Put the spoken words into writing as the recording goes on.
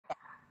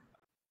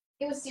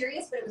It was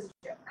serious, but it was a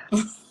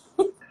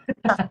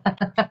joke.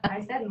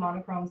 I said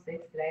monochrome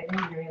 6 today. I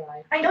didn't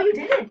realize. I know you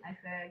did. I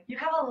said You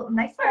have a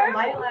nice little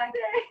lilac.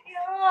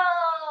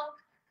 Oh,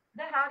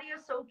 the hattie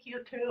is so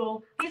cute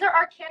too. These are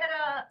our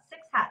Canada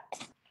 6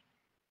 hats.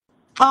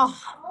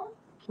 Oh,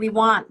 we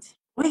want.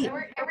 Wait. they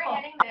were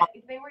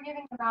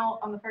giving them out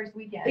on the first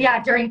weekend.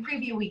 Yeah, during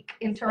preview week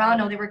in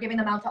Toronto, they were giving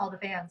them out to all the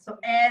fans. So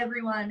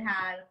everyone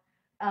had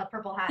a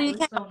purple hat. So you it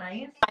was can't so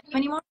nice. buy them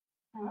anymore?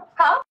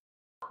 Huh?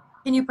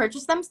 Can you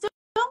purchase them still?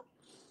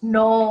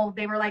 No,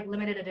 they were like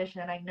limited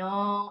edition. I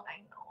know.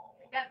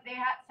 Yeah,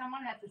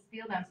 someone had to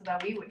steal them so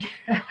that we would.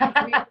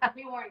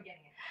 we weren't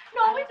getting it.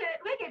 No, we did.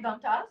 They gave them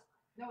to us.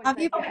 No, Have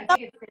you I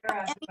think it's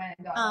Sarah who went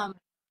and got them.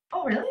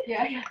 Oh, really?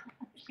 Yeah.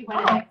 She went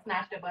and like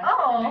snatched a bunch.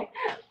 Oh.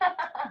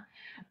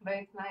 But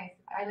it's nice.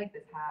 I like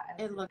this hat.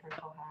 I like It looks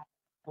purple hat.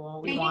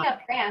 cool. Speaking of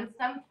fans,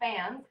 some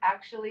fans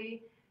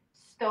actually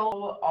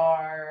stole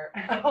our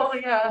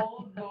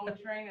GO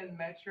Train and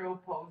Metro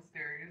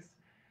posters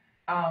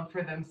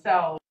for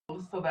themselves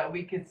so that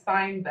we could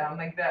sign them,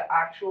 like the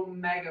actual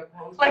mega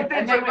posters. Like they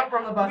And took then them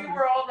from the buses. we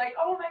were all like,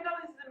 oh my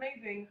god, this is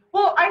amazing.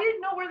 Well, I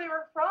didn't know where they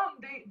were from.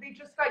 They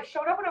just like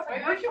showed up and I was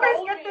like, where'd you guys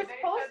get this They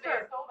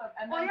poster? stole them.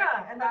 And Well, then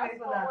yeah, and then fast they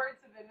said that. forward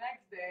to the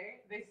next day,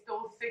 they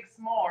stole 6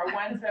 more,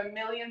 went to a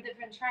million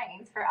different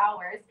trains for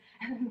hours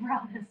and then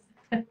brought us.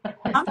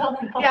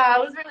 Yeah, I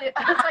was like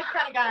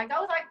kind of gagged. I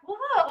was like,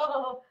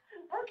 whoa,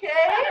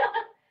 okay.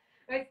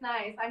 It's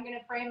nice. I'm gonna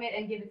frame it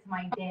and give it to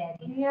my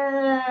daddy.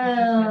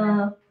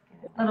 Yeah,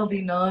 that'll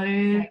be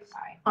nice.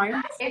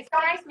 Bye. It's so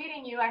nice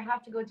meeting you. I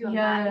have to go to a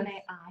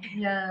matinee.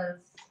 Yes.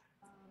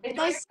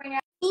 Enjoy your spring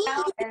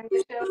out and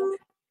the show.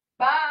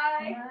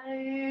 Bye.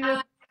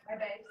 Bye. Bye,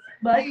 babes.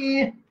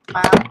 Bye.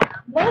 Wow.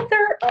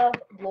 Mother of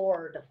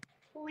Lord,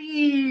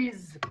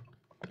 please.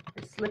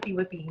 Slippy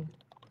whippy.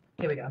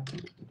 Here we go.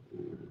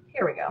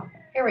 Here we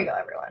go,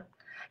 everyone.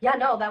 Yeah,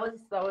 no, that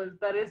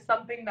is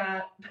something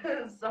that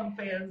some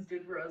fans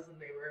did for us, and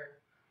they were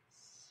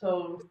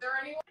so Is there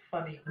anyone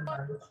funny.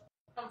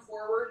 come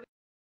forward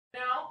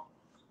now?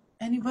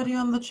 Anybody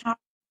on the chat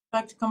would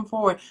like to come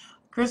forward?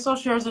 Krystal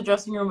shares a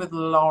dressing room with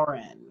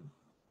Lauren.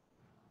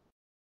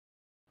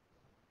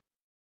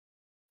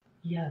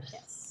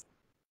 Yes.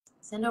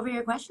 Send over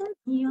your questions.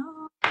 Yeah.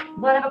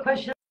 Whatever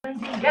questions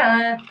you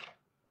got.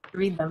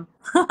 Read them.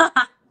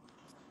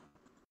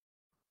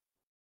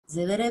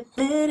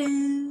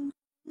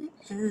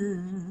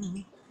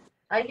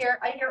 I hear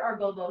our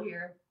Bobo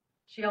here.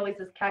 She always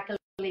is cackling,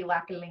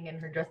 wackling in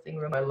her dressing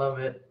room. I love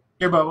it.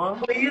 Your Bobo?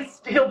 Please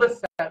steal the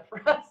set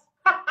for us.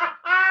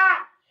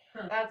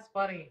 That's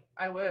funny.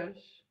 I wish.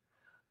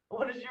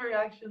 What is your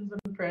reactions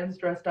when fans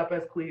dressed up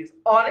as Cleves?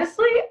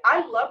 Honestly,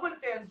 I love when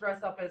fans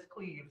dress up as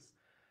Cleves.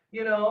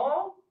 You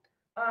know,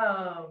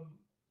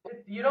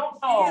 you don't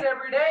see it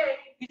every day.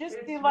 You just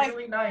it's see like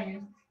really nice.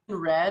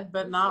 red,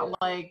 but not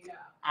like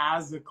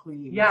as a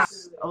Cleves. Yeah.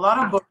 A lot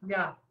of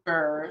Yeah.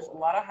 Bookers, a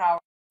lot of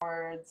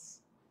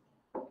Howards.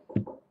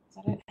 Is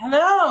that it?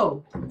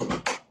 Hello.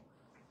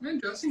 My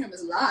dressing room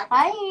is locked.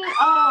 Hi.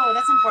 Oh,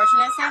 that's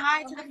unfortunate.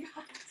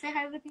 Say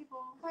hi to the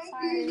people. Hi,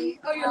 Sorry. baby.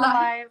 Oh, you're I'm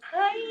live.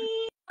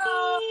 Hi.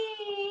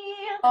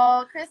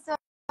 Oh, Krystal. Wait,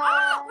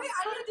 I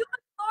want to do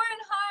one. Lauren,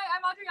 hi.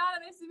 I'm Adriana.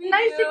 Nice to meet you.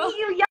 Nice to meet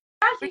you. Yeah,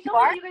 she You told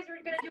are? me you guys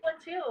were gonna do one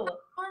too. Oh,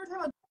 we're talking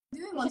about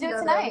doing We one should do it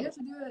together. tonight. We have to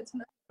do it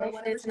tonight. We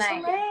should do it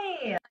tonight.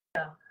 Hey.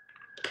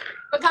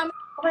 What time?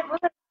 Oh my god.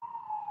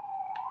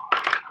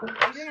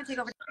 We're gonna take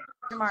over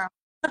tomorrow.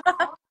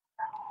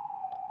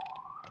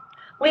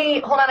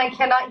 Wait, hold on. I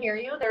cannot hear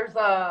you. There's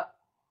a.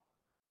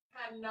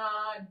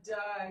 Cannot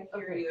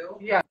hear you.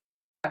 Yes.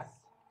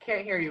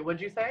 Can't hear you.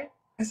 What'd you say?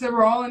 I said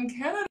we're all in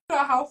Canada.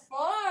 How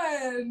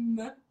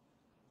fun!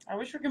 I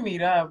wish we could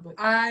meet up. But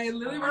I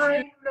literally wish.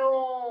 I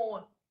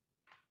know.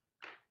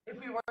 If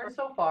we weren't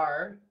so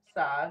far,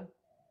 sad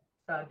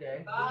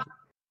day. Bye.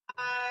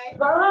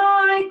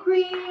 Bye,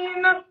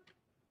 Queen.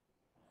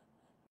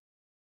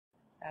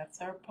 that's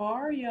our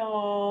par,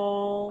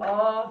 y'all.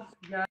 Oh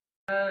yes.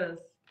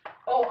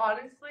 Oh,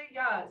 honestly,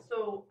 yeah.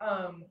 So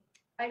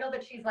I know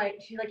that she's like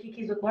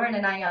kikis with Lauren,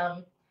 and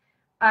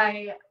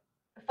I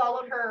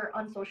followed her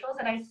on socials,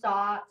 and I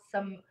saw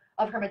some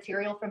of her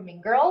material from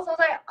Mean Girls. I was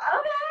like,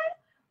 okay.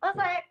 I was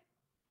like,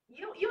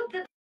 you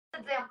did the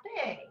damn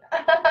thing.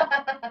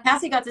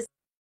 Cassie got to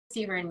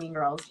see her in Mean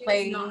Girls. She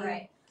Play, was not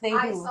right. play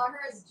I who? saw her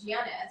as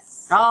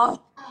Janice.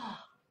 Oh,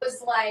 It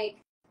was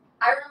like,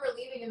 I remember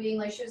leaving and being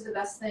like, she was the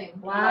best thing.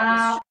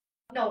 Wow.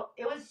 No,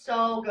 it was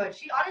so good.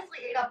 She honestly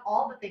ate up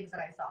all the things that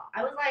I saw.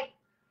 I was like,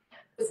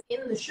 Was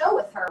in the show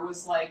with her.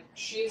 Was like,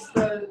 she's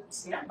the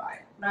standby,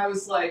 and I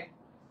was like,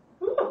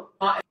 ooh.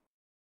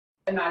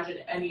 imagine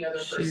any other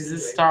person. She's a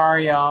doing star,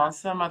 y'all.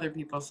 Some other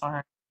people saw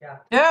her. Yeah.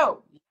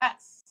 No.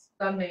 Yes.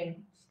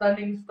 Stunning.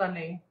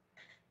 Stunting.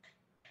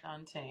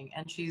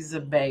 And she's a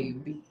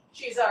baby. it.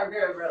 She's our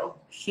girl.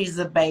 She's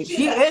a baby.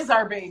 She is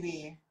our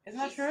baby. Isn't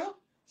that true?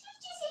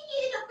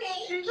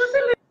 She's just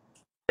a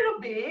little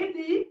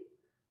baby.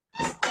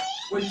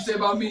 What'd you say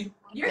about me?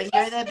 you're the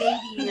baby.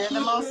 You're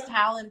the most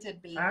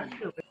talented baby.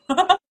 Actually.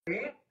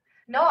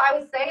 No, I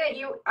was saying that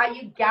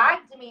you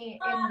gagged me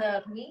in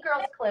the Mean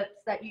Girls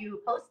clips that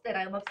you posted.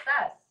 I'm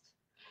obsessed.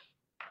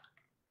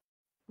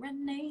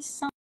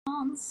 Renaissance.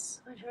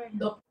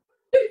 The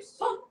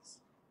Renaissance.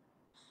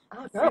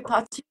 Oh, Harry dope.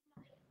 Potter.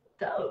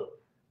 Dope.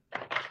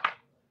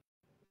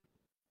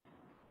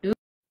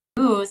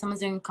 Ooh, someone's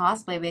doing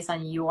cosplay based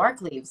on your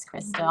cleaves,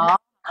 Krystal.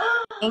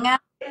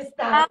 Is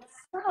that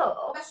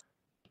so?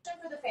 Question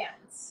for the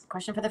fans.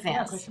 Question for the Yeah,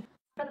 fans. question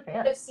for the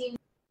I've fans. seen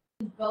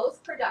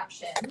both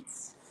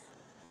productions.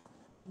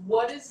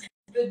 What are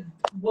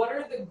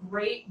the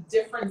great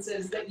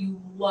differences that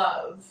you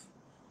love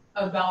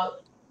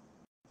about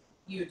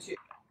you two?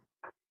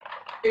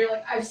 You're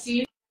like, I've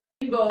seen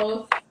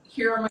both.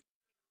 Here are my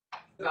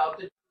about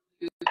the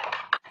two.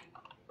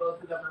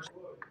 Both of them are.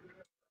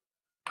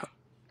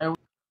 I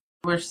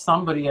wish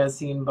somebody has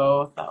seen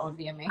both. That would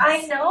be amazing.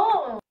 I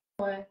know.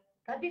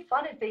 That'd be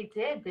fun if they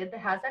did.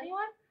 Has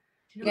anyone?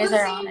 You guys Who's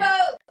are seen on it.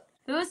 both?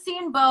 Who's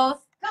seen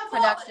both Come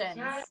forward. productions?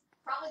 Yes.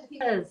 Probably the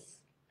people.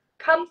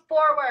 Come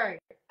forward.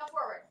 Come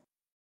forward.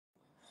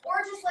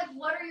 Or just like,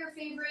 what are your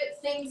favorite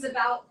things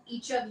about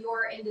each of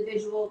your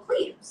individual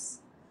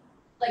cleaves?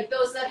 Like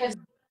those that have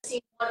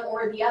seen one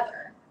or the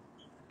other.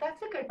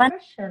 That's a good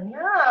question.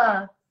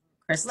 Yeah.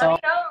 Krystal.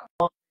 Let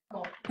me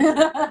know.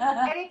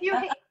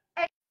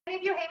 And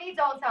if you hate me,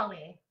 don't tell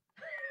me.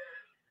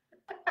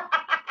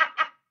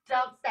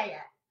 Don't say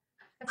it.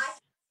 I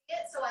see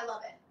it, so I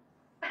love it.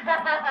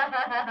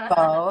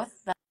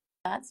 Both.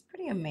 That's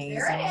pretty amazing.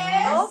 There it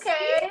is.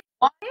 Okay.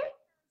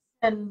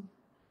 And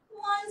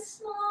One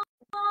small.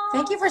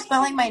 thank you for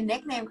spelling my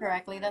nickname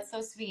correctly. That's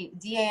so sweet.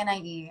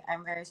 DANIE.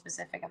 I'm very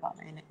specific about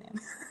my nickname.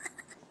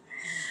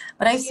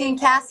 But I've seen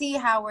Cassie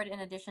Howard in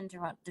addition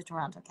to the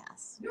Toronto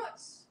cast.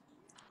 Nice.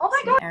 Oh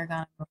my God.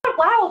 Aragon.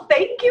 Wow.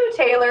 Thank you,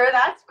 Taylor.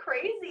 That's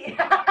crazy.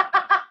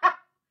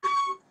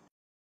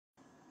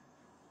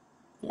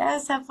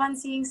 Yes, have fun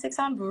seeing Six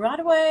on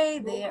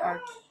Broadway. They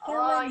are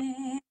killing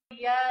it.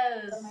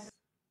 Yes.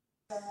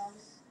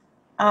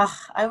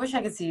 I wish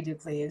I could see you do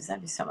cleaves.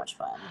 That'd be so much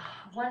fun.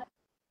 One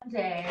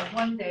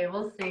day,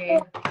 we'll see.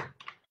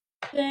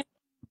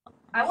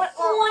 I want.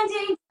 One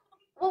day.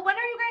 Well, when are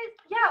you guys?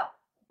 Yeah.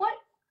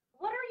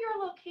 What are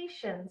your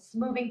locations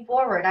moving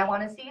forward? I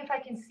want to see if I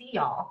can see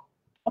y'all.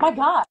 Oh my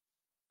God.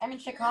 I'm in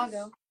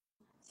Chicago.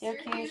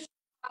 Syracuse,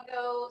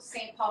 Chicago,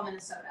 St. Paul,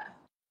 Minnesota.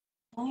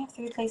 I only have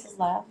 3 places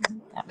left.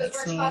 That Because we're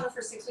makes in me Chicago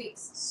for 6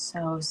 weeks.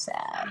 so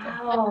sad.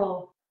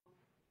 Oh.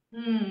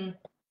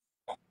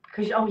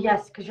 Because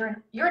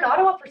you're in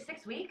Ottawa for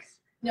 6 weeks.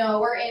 No,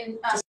 we're in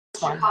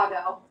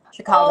Chicago.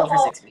 Chicago for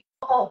 6 weeks.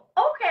 Oh,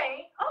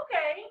 okay.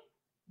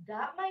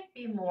 That might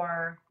be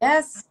more.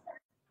 Yes.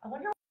 I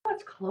wonder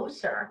what's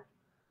closer.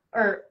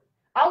 Or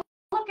I'll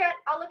look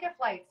at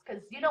flights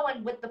because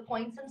when with the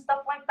points and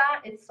stuff like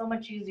that, it's so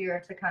much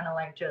easier to kind of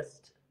like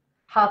just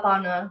hop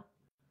on a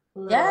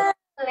little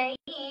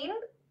plane.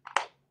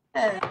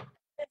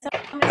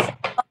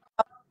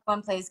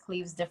 One plays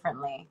cleaves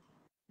differently.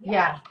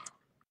 Yeah.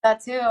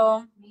 That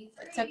too.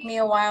 It took me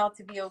a while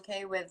to be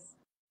okay with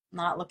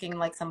not looking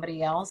like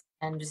somebody else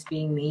and just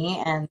being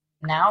me, and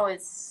now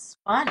it's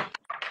fun.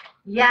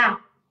 Yeah,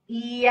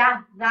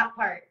 that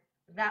part.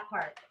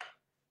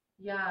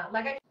 Yeah,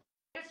 like I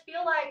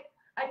feel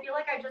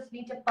like I just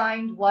need to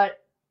find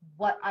what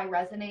I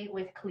resonate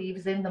with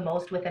cleaves in the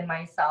most within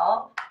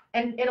myself,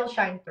 and it'll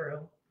shine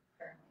through.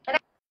 And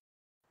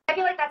I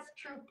feel like that's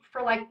true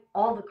for like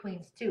all the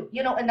queens too,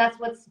 and that's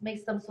what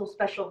makes them so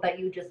special, that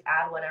you just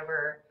add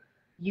whatever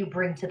you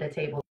bring to the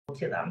table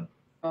to them.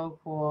 So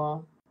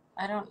cool.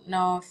 I don't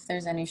know if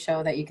there's any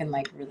show that you can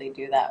like really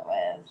do that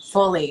with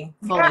fully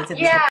to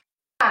yeah,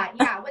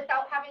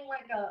 without having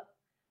like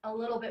a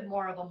little bit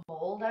more of a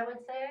mold, I would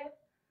say.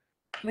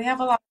 We have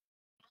a lot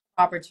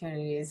of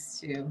opportunities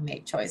to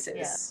make choices.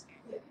 Yes.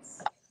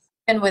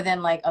 And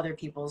within like other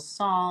people's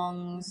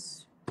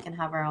songs, we can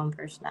have our own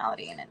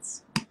personality, and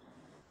it's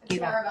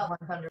more about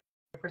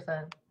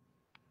 100%.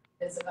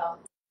 It's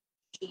about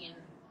Jean.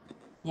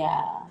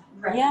 Yeah.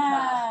 Right.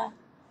 Yeah.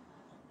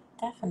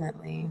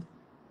 Definitely.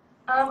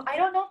 I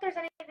don't know if there's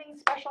anything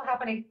special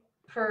happening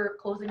for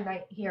closing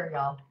night here,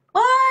 y'all.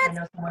 What? I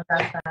know someone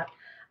asked that.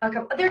 Okay.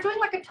 They're doing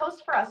like a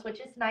toast for us,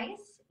 which is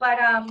nice. But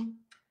I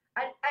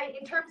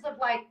in terms of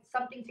like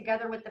something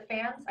together with the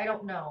fans, I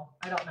don't know.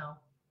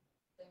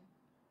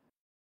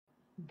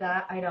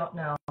 That I don't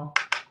know.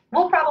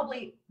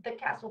 The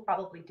cast will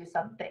probably do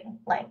something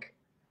like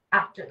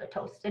after the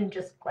toast and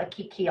just like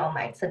keep key all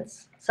night,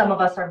 since some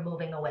of us are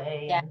moving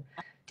away and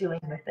doing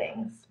the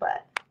things.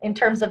 But in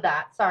terms of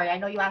that, sorry, I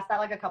know you asked that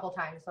like a couple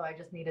times, so I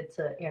just needed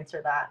to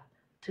answer that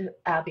to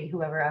Abby,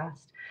 whoever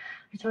asked.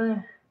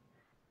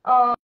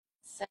 Oh,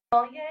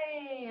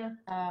 yay.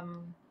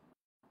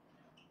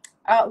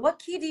 What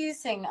key do you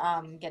sing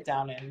Get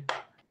Down in?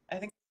 I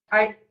think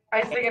I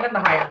sing it in the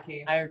higher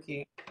key. higher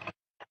key.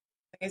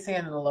 I sing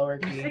it in the lower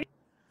key. You sing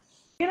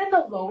it in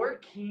the lower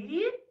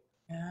key?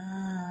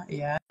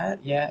 Yeah,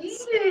 yes.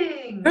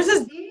 Eating. Yours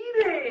is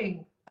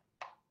eating.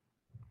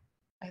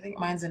 I think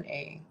mine's an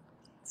A.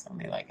 It's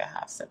only like a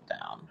half step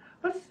down.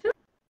 But still,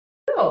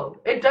 No,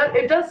 it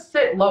does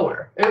sit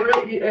lower.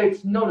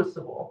 It's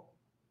noticeable.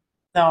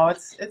 No,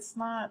 it's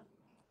not.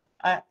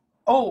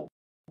 Oh,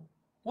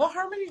 what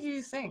harmony do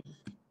you sing?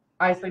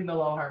 I sing the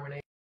low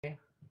harmony.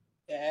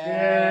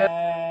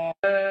 Yeah.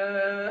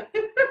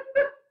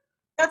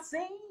 That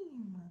same.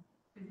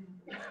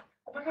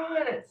 Oh my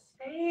god, it's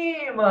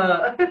same.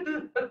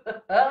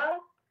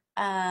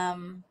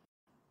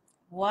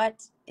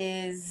 What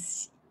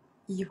is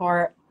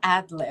your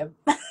ad lib?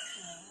 Is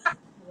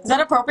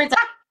that appropriate?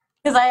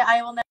 Because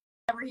I will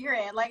never hear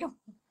it. Like,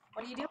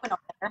 what are you doing over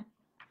there?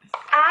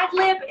 Ad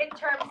lib in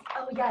terms.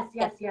 Oh yes.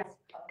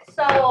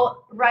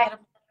 So right.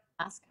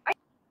 Ask. I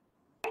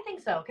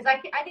think so because I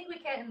think we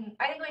can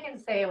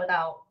say it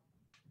without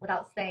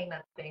saying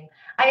that thing.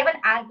 I have an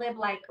ad lib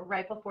like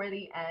right before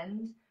the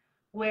end,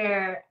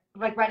 where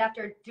like right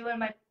after doing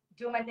my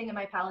thing in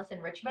my palace in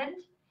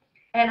Richmond,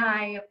 and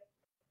I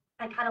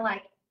kind of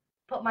like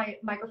put my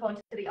microphone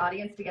to the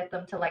audience to get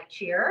them to like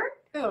cheer.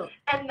 Ooh.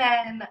 And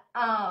then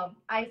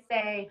I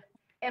say,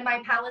 in my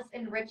palace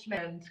in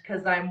Richmond,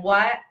 because I'm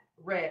what?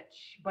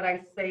 Rich, but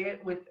I say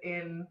it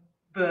within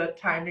the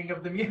timing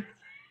of the music.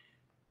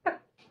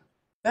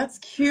 That's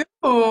cute.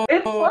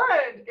 It's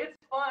fun. It's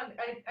fun.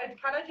 It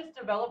kind of just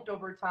developed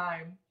over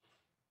time.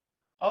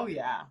 Oh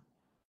yeah.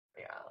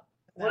 Yeah.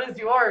 What is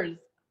yours?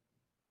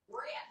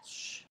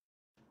 Rich.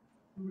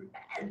 Oh,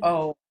 I don't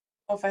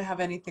know if I have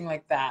anything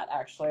like that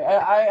actually.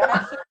 I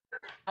actually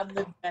had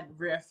the event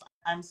riff.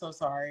 I'm so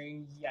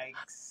sorry.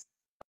 Yikes.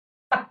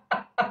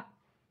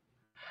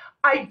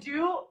 I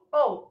do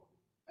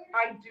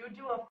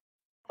a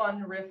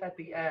fun riff at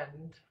the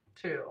end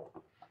too.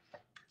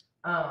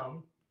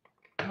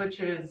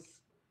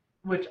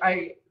 Which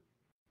I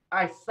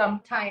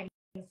sometimes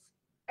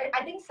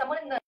I think someone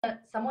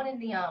in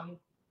the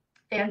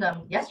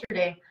fandom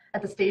yesterday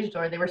at the stage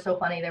door, they were so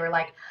funny. They were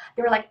like,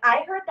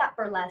 I heard that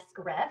burlesque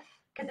riff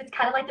because it's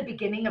kind of like the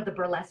beginning of the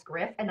burlesque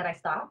riff, and then I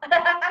stopped, and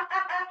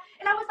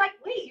I was like,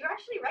 wait, you're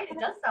actually right. It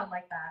does sound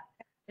like that.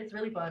 It's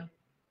really fun.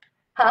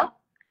 Huh?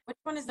 Which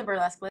one is the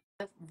burlesque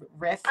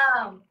riff?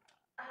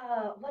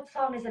 What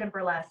song is it in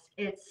burlesque?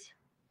 It's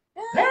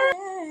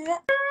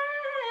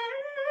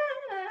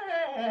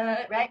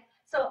right.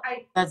 So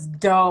That's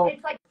dope.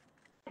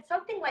 It's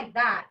something like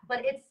that,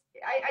 but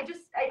I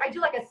do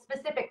like a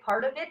specific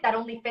part of it that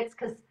only fits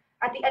because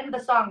at the end of the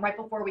song, right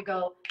before we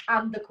go,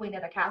 I'm the queen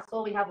of the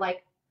castle, we have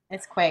like.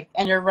 It's quick.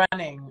 And you're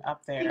running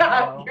up there.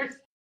 Yeah,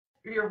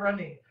 you're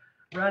running.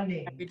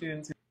 You're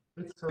doing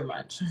It's too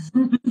much.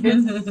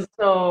 It's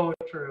so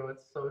true.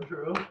 It's so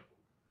true.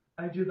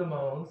 I do the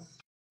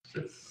most.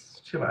 It's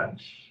too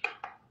much.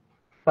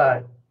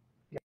 But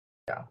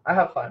yeah, I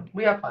have fun.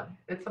 We have fun.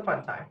 It's a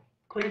fun time.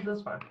 Cleves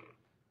is fun.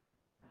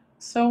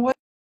 So what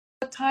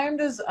time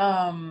does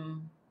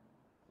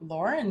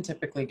Lauren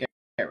typically get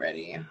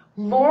ready?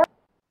 Lauren,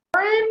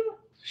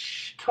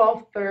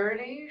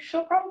 12:30.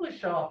 She'll probably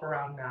show up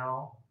around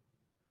now.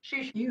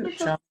 She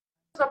shows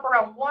up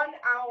around 1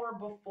 hour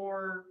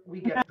before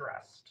we get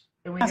dressed,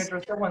 and we get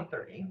dressed at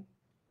 1:30.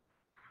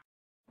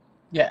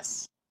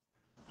 Yes.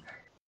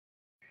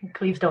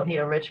 Cleves don't need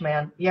a rich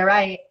man. You're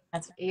right.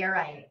 You're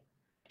right.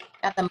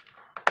 Got them.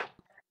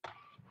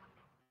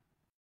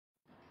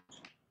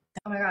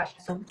 Oh my gosh.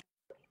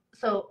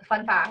 So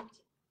fun fact.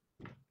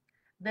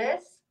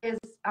 This is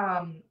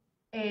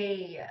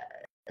a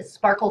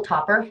sparkle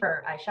topper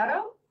for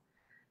eyeshadow,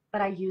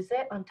 but I use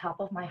it on top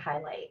of my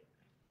highlight.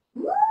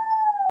 Woo!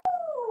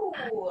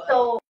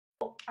 So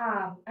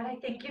and I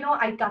think,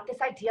 I got this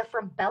idea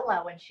from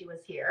Bella when she was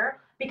here,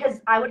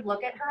 because I would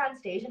look at her on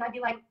stage and I'd be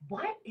like,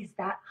 what is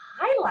that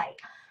highlight?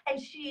 And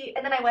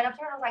then I went up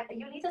to her and I was like,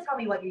 you need to tell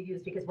me what you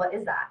use, because what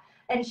is that?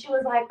 And she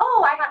was like,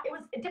 oh, it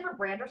was a different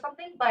brand or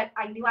something, but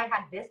I knew I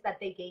had this that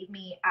they gave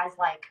me as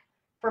like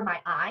for my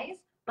eyes,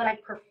 but I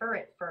prefer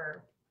it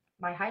for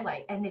my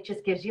highlight. And it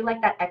just gives you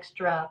like that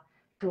extra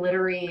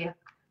glittery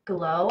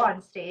glow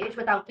on stage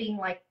without being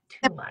like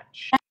too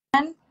much.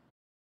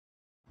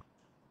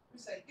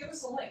 Give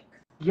us a link.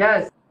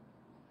 Yes.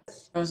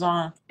 Goes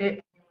on.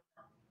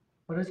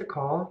 What is it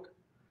called?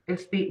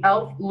 It's the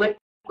e.l.f.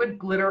 Liquid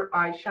Glitter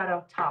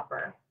Eyeshadow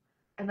Topper.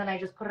 And then I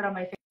just put it on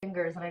my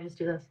fingers and I just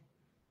do this.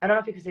 I don't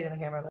know if you can see it in the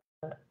camera,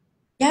 but.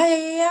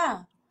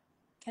 Yeah.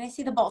 Can I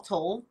see the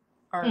bottle?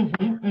 Or...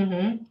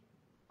 And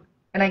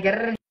I get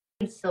it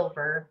in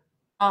silver.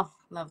 Oh,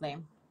 lovely.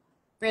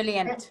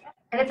 Brilliant.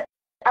 And it's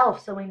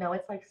e.l.f., so we know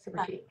it's like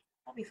super cheap.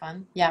 That'll be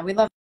fun. Yeah, we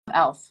love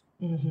e.l.f.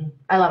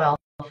 I love e.l.f.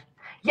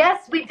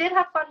 Yes, we did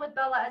have fun with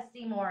Bella as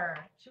Seymour.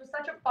 She was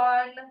such a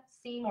fun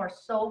Seymour,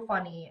 so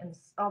funny, and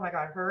oh my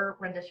god, her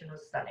rendition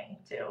was stunning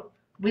too.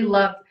 We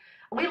loved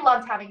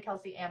having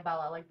Kelsey and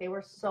Bella. Like, they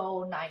were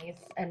so nice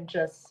and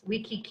just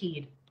we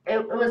kikied.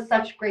 It was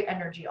such great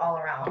energy all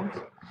around.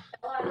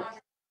 What?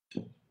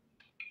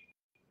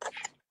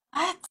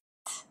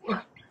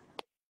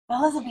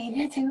 Bella's a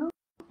baby too?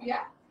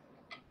 Yeah.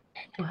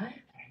 What?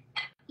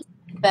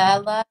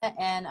 Bella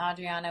and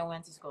Adriana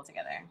went to school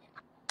together.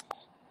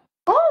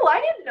 Oh, I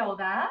didn't know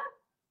that.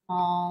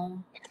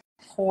 Oh,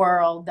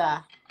 world.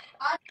 Anna,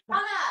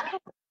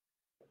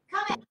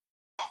 come in.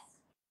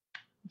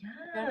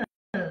 Yes.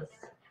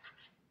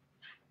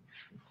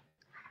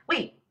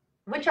 Wait,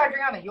 which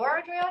Adriana? Your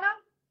Adriana?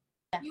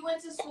 You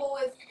went to school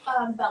with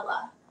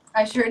Bella.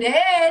 I sure did.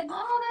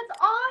 Oh, that's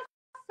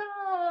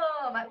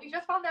awesome. We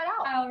just found that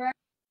out. Oh, right.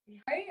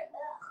 Right?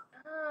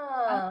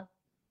 Ah.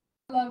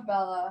 I love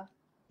Bella.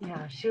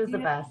 Yeah, she was the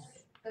best.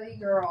 Silly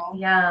girl.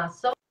 Yeah,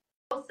 so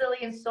silly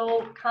and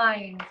so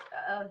kind.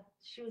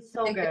 She was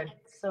so good.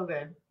 So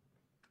good.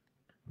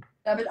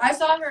 Yeah, but I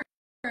saw her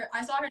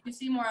do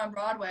Seymour on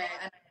Broadway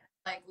and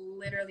like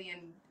literally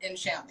in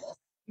shambles.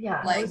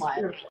 Yeah, Like, it was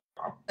beautiful.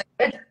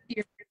 It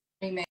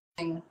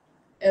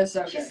was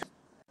so She's good.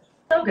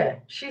 so good.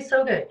 She's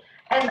so good.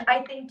 And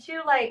I think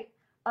too, like,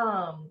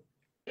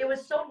 it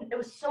was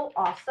so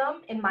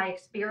awesome in my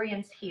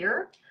experience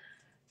here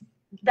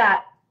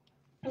that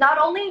not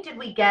only did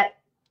we get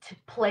to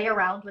play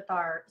around with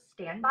our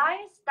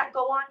standbys that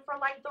go on for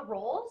like the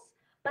roles,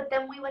 but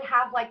then we would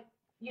have like,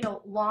 you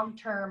know,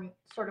 long-term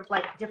sort of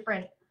like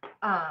different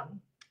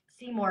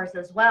Seymours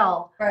as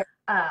well, right,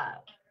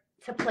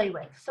 to play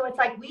with. So it's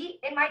like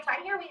in my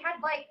time here, we had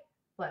like,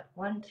 what,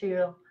 1,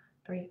 2,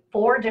 3,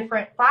 5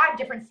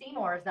 different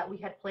Seymours that we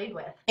had played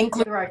with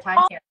through our time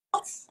here.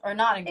 Or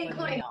not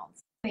including the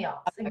alts.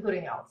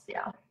 Including the alts,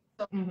 yeah.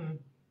 Mm-hmm.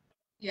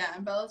 Yeah,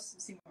 and Bella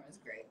Seymour is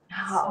great.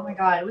 Oh my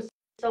god, it was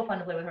so fun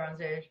to play with her on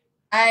stage.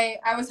 I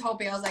was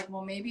hoping, I was like,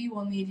 well, maybe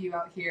we'll need you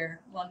out here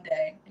one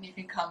day and you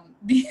can come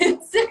be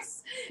in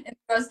 6 in the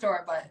dress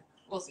store, but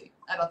we'll see.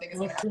 I don't think it's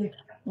gonna happen.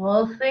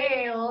 We'll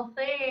see.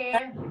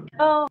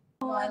 Oh,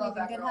 I love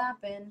that could girl.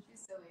 happen.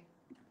 She's silly.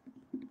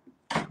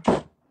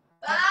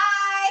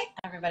 Bye!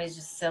 Everybody's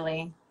just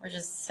silly. We're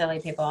just silly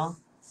people.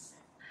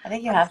 I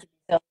think you have to be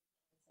silly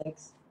in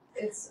 6.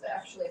 It's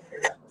actually a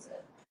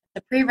prerequisite.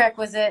 The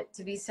prerequisite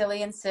to be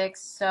silly in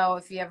 6. So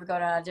if you ever go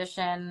to an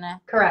audition,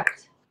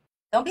 Correct.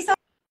 don't be so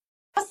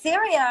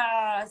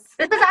serious.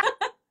 This is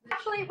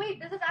actually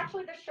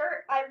the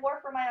shirt I wore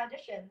for my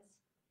auditions.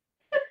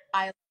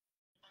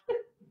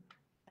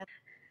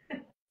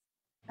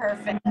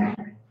 Perfect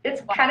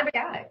It's kind of a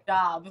gag.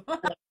 job.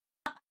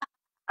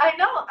 I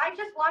know. I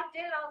just walked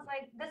in and I was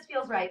like, this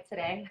feels right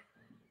today.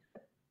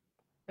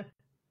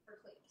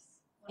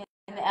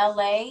 In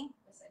LA,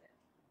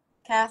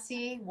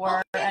 Cassie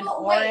wore an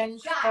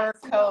orange fur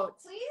coat.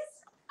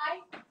 Please? I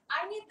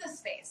need this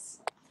space.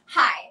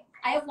 Hi.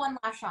 I have one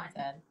lash on.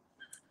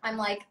 I'm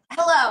like,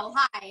 hello,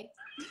 hi.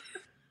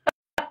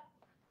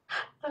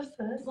 What's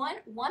this?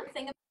 One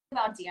thing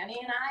about Danny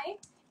and I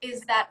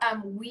is that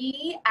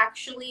we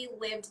actually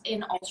lived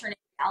in alternate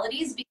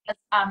realities because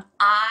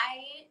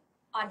I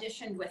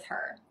auditioned with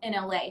her in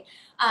LA.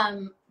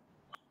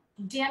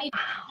 Danny.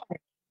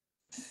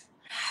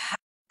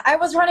 I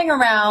was running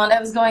around. I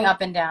was going up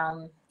and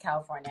down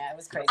California. It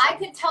was crazy. I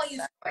could tell you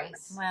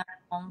stories. Well,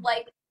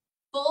 like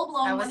full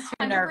blown, I was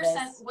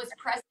 100% was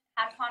present,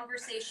 had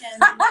conversations.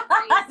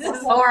 This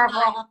is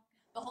horrible.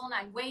 The whole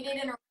night, waited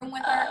in a room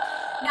with her.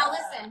 Now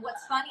listen,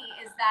 what's funny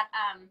is that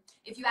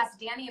if you ask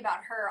Danny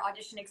about her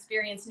audition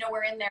experience,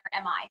 nowhere in there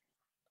am I.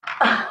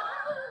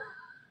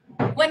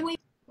 When we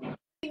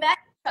met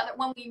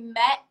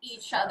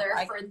each other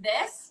for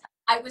this,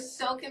 I was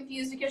so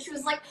confused because she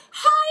was like,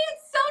 "Hi,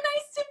 it's so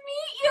nice to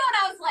meet you," and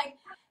I was like,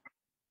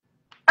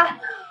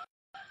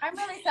 I'm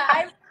really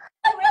sad.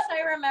 I wish I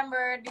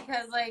remembered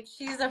because like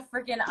she's a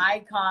freaking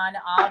icon.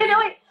 I know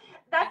it.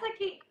 That's the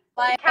key.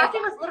 Like, Cassie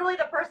was literally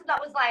the person that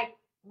was like,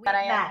 we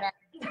met.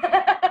 She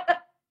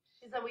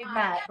said we've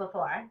met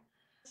before.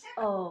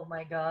 Oh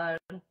my god.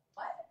 "What?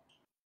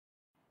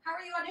 How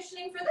are you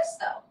auditioning for this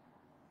though?"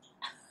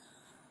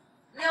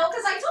 No,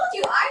 because I told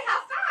you I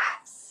have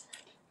facts.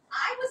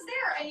 I was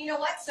there, and you know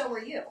what? So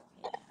were you.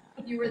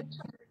 You were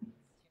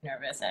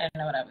Nervous. I didn't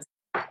know what I was.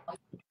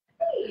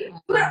 Hey,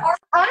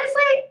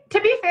 Honestly, to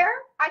be fair,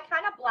 I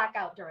kind of black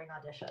out during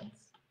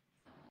auditions.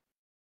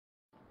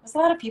 There's a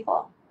lot of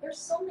people. there's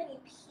so many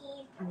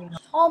people.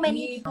 So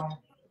many people.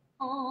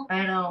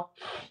 I know.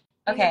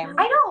 Okay.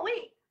 I know.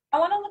 Wait. I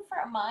want to look for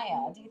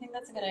Amaya. Do you think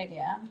that's a good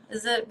idea?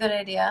 Is it a good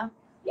idea?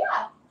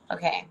 Yeah.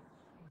 Okay.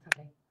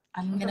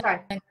 I'm gonna.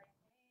 Sorry.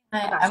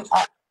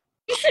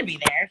 You should be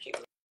there.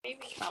 Maybe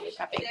I'll be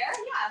prepping. There,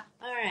 yeah.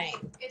 All right.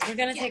 We're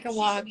gonna take a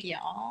walk,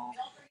 y'all.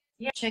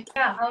 Yeah. Check.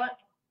 Yeah.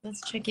 Let's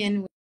check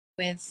in with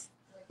the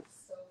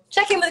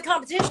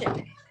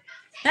competition.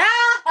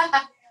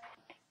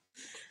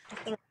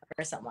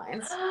 For some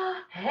lines.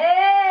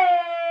 Hey.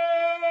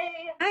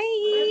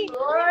 Hi.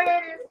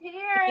 Lauren is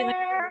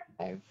here.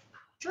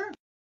 Sure.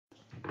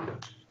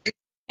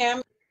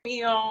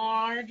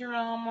 NPR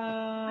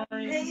drama.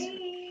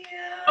 Hey.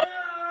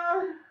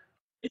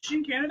 Is she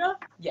in Canada?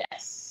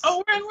 Yes.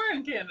 Oh, we're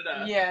in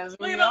Canada. Yes,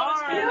 we Look at all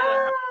this are.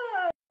 Canada.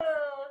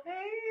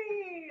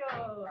 Hey.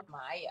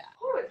 Maya.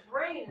 Oh, it's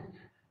raining.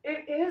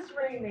 It is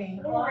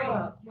raining. Pouring.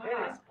 Wow.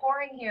 It is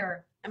pouring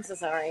here. I'm so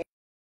sorry.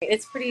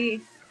 It's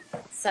pretty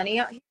sunny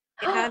out here.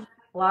 It had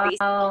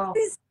Wow.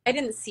 races. I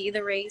didn't see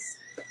the race,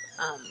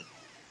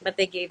 but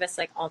they gave us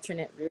like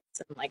alternate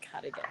routes and like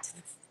how to get to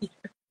the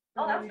theater.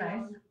 Oh, that's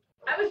nice.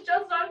 I was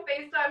just on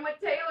FaceTime with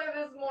Taylor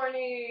this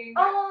morning.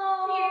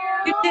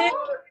 Oh. You did?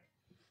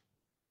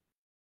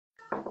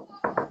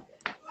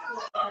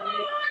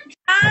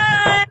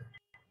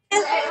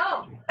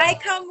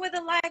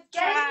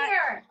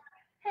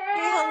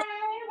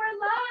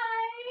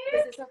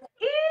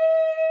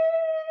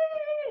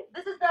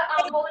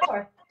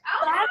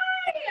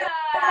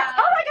 Oh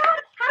my God!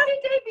 Happy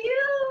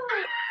debut!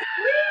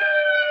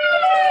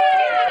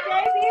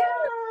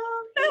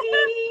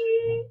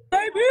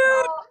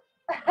 Debut!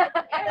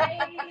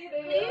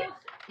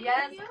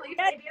 Yes, please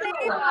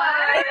debut.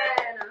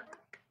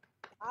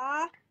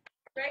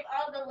 Break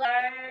all the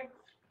legs.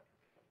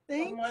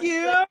 Thank One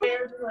you.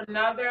 slayer to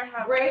another.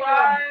 Have Great.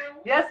 fun.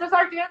 Yes, there's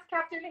our dance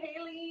captain,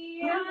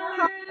 Haley.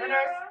 And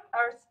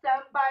our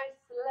standby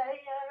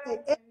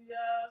slayer.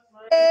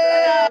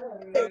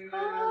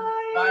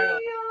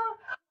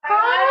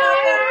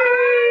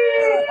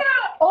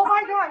 Oh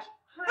my gosh.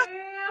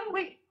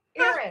 Wait,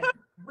 Erin,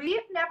 we've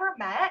never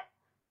met,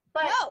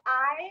 but No.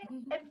 I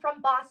am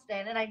from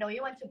Boston, and I know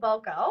you went to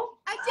BOCO.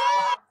 I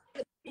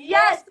did.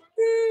 Yes.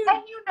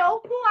 And you know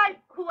who I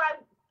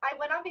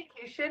went on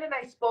vacation and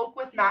I spoke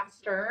with Matt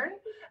Stern,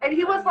 and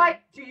he was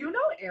like, "Do you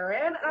know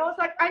Erin?" And I was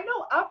like, "I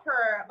know of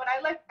her, but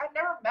I've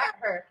never met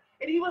her."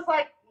 And he was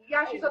like,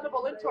 "Yeah, she's on the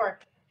Berlin tour."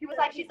 He was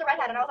like, "She's the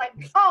redhead," and I was like,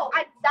 "Oh,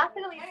 I've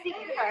definitely seen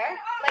her,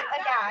 like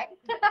a gag."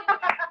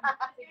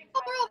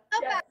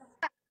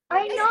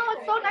 I know,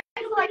 it's so nice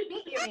to like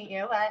meet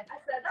you, but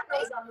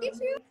Nice to meet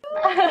you.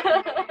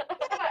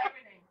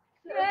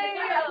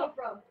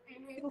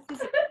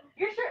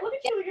 Your shirt, look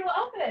at you, your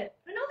outfit.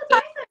 I know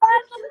the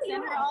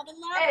Send her all the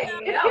love. Hey,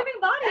 it's giving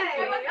body.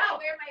 I'll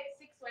wear my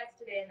 6 sweats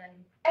today,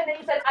 and then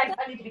He said, I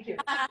need to be cute.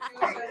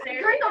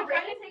 Slayer. I'm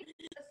trying to take the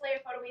Slayer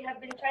photo. We have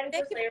been trying to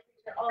do Slayer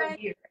picture all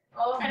year.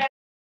 Oh, And I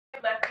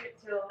left it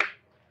till.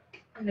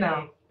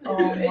 No.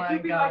 Oh It my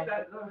could be god. like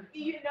that.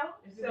 You know.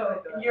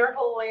 So You're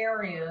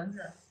hilarious.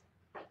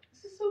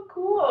 this is so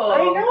cool.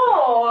 I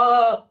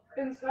know.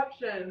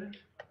 Inception.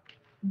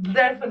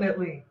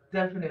 Definitely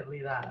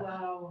that.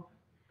 Wow.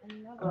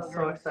 I'm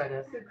so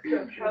excited.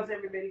 How's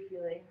everybody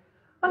feeling?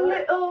 A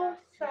little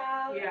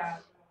sad. Yeah.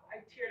 I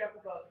teared up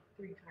about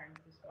 3 times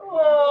this morning.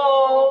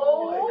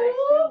 Oh. And I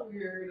feel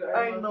weird.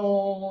 I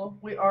know.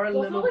 We are a Also,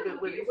 little like, bit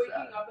waking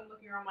sad. up and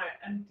looking around my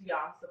empty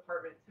ass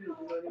apartment too.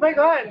 Oh my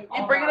god,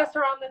 you bringing us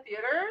around the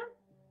theater?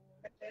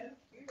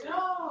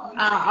 No.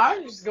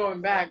 I'm just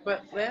going back,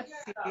 but let's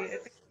see. I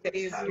think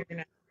Dave's here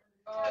now.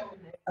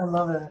 I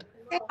love it.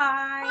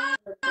 Hi.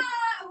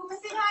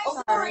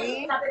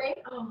 Sorry.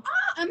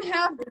 I'm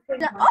half.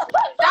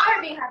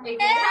 Sorry, being happy.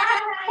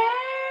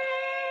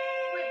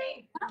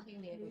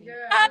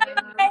 Hi,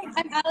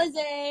 I'm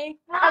Alize.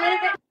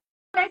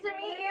 Nice to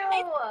meet you.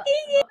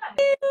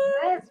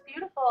 That's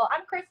beautiful.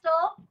 I'm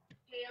Krystal.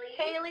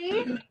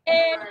 Haley.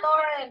 Hey,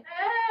 Lauren.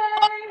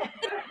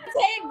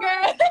 hey,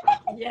 girl.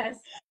 Yes.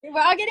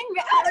 We're all getting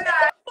ready.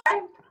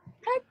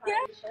 Heck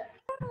yeah.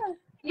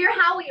 You're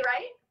Howie,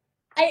 right?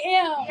 I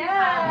am.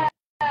 Yeah.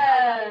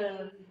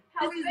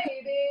 How's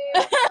baby?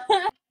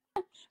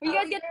 Are you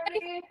guys getting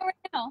ready for right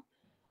now?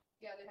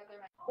 Yeah, they have their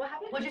What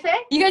happened? What'd you say?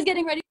 You guys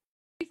getting ready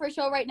for a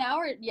show right now,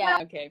 or yeah?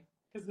 Okay.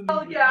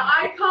 Oh yeah,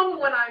 I come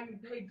when I'm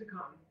paid to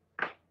come.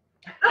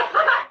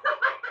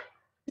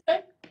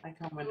 I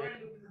come when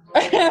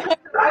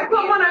I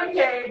come when I'm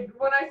paid.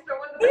 When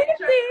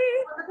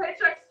the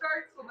paycheck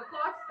starts, when the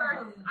clock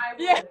starts, I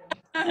will. Yeah.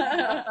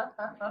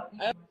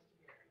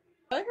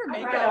 I like her I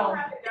makeup. don't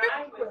have it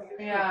down quick.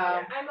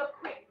 Yeah. I'm a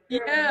quick.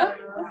 Yeah.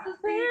 This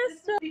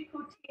is the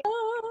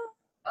poutine.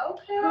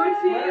 Okay.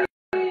 Poutine,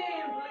 please.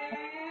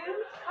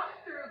 Come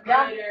through,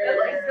 Yeah, Glitter. it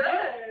looks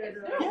It's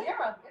good.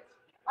 Yeah.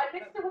 I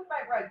mixed it with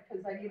my bread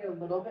because I need a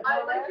little bit more. I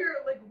like bread. your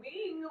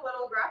wing,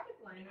 little graphic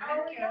line.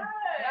 Thank you. Yeah,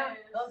 that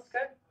was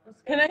good.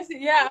 Can I see?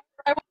 Yeah,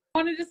 I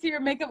wanted to see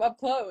your makeup up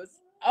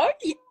close. Oh,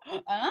 yeah.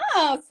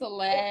 Oh,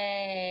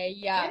 Soleil.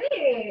 Yeah.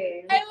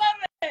 Hey. I love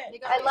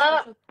it. I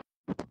love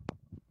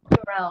you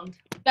around.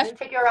 That's-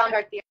 Take you around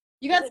our theater.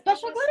 You got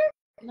special glitter?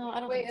 No, I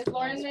don't. Wait, is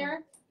Lauren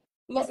there?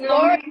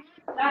 Lauren.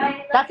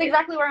 That's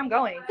exactly where I'm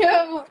going.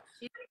 Oh,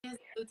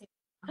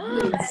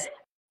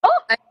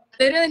 I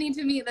literally need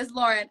to meet this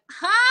Lauren.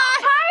 Hi!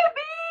 Hi,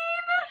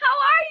 Bean! How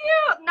are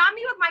you? Not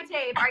me with my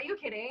tape. Are you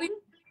kidding?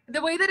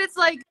 The way that it's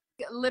like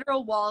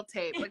literal wall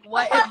tape. Like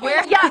what?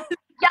 Where? Yeah,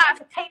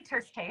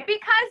 painter's tape.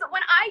 Because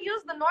when I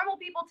use the normal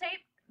people tape,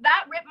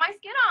 that ripped my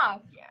skin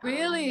off.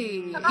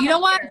 Really? You know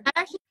what? That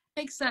actually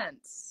makes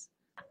sense.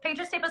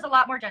 Painter's tape is a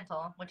lot more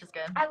gentle, which is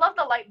good. I love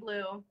the light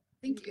blue.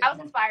 Thank you. I was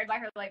inspired by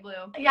her light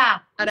blue. Yeah.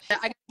 I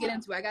gotta get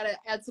into it. I gotta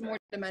add some more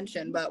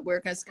dimension, but we're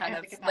just kind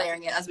of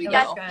layering it as we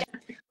Yes, go.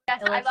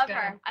 yes, I love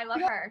her. I love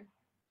her.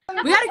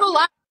 We gotta go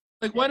live.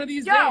 Like one of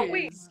these Yo, days.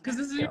 wait. Because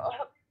this is your.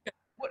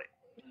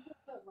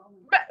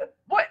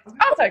 What?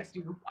 I'll text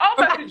you. I'll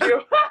message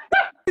you.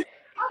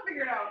 I'll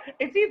figure it out.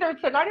 It's either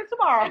tonight or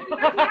tomorrow.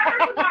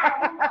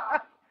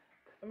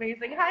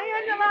 Amazing.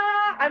 Hi,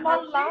 Angela. I'm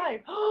on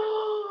live.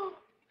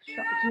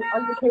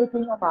 Are you okay with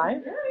being on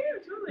live? Yeah,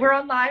 totally. We're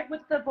on live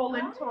with the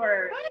Berlin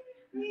tour.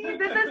 This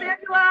is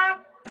Angela.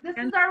 This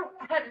is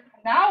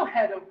our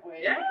head of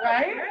wig,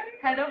 right?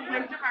 Head of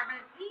wig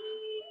department.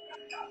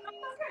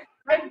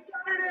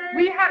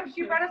 And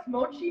she brought us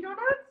mochi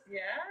donuts. Yeah.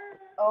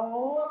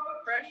 Oh.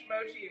 Fresh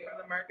mochi from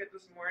the market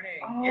this morning.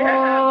 Oh.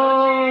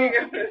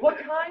 Yeah, mochi. What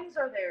kinds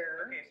are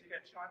there? Okay, so we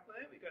got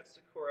chocolate, we got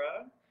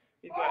sakura,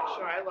 we've got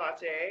chai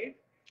latte,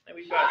 and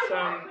we've got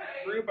some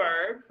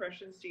rhubarb,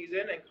 fresh and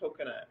seasoned, and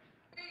coconut.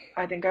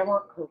 I think I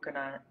want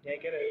coconut. Yeah,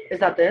 get it. Is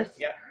that this?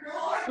 Yeah.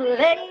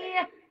 Slay.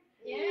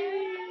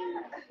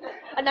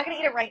 I'm not gonna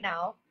eat it right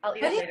now. I'll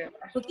eat it later.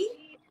 Cookie?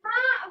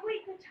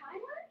 Wait, the Thai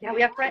one? Yeah,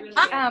 we have fresh.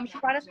 She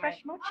brought us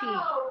fresh mochi.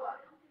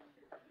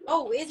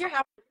 Oh, is your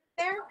house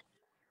there?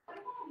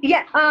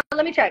 Yeah.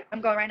 Let me check.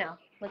 I'm going right now.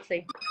 Let's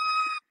see.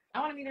 I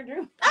want to meet her,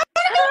 Drew.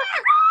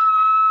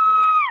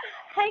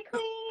 Hi,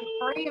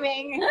 Queen.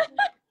 Screaming. We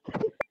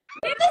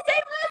have the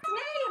same last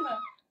name.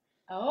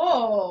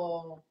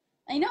 Oh.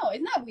 I know.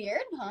 Isn't that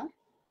weird, huh?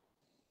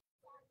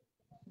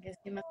 I guess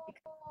you must be.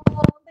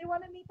 Oh, they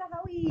want to meet the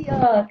Howie.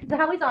 Cause the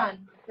Howie's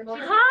on.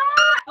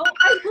 Hi. Oh,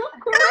 I look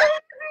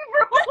crazy,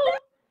 bro.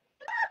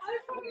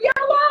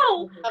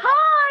 Yellow.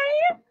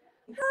 Hi.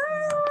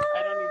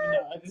 I don't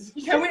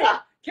even know.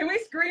 Can we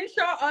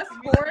screenshot us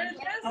for this?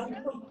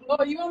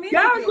 Oh, you want me to?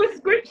 Yeah, do good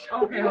it?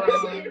 screenshot. Okay, hold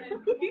on.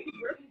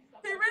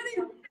 They really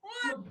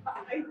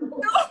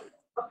what?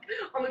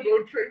 I'm gonna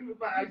go trade with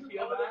my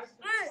IKEA bag.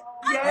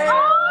 Yay!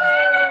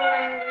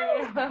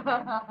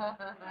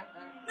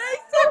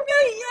 Nice to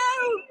meet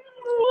you.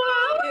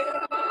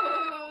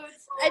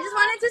 I just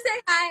wanted to say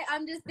hi.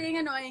 I'm just being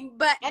annoying,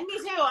 but And me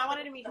too. I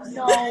wanted to meet you.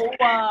 No,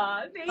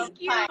 thank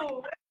you.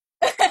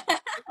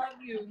 Love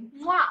you.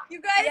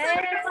 you guys Yes.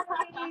 are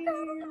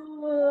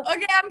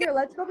okay. I'm Here,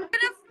 let's go.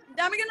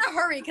 gonna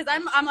hurry because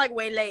I'm like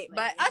way late.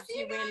 But I'll see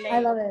you guys. I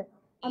love it.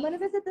 I'm gonna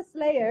visit the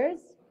Slayers.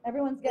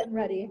 Everyone's getting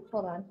ready.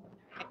 Hold on.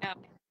 I know.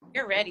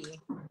 You're ready.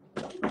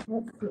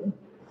 Let's see.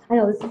 I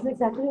know this is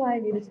exactly why I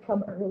needed to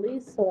come early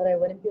so that I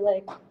wouldn't be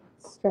like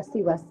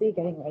stressy westy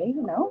getting ready,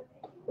 you know?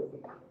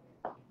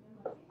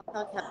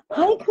 Okay.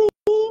 Hi, Queen.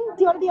 Do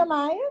you want to be on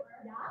live?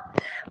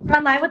 We're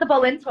on live with the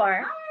Boleyn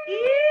tour.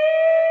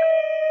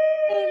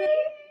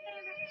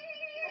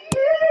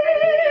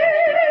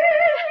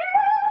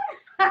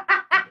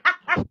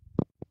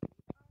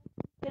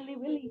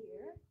 Willy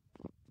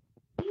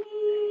here.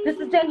 This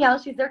is Danielle.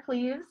 She's their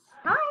Cleves.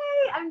 Hi,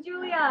 I'm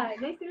Julia.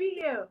 Nice to meet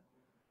you.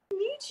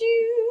 Meet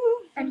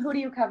you. And who do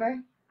you cover?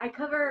 I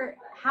cover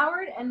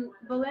Howard and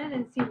Boleyn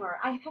and Seymour.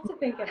 I have to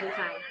think every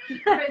time.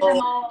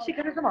 She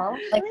covers them all.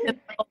 Like,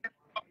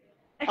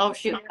 oh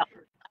shoot.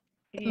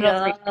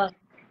 Yeah.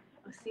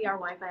 See, our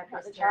Wi-Fi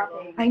is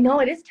terrible. I know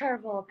it is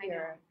terrible up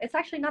here. It's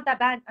actually not that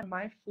bad. On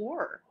my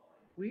floor.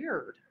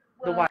 Weird.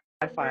 The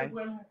Wi-Fi.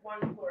 One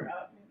floor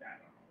up.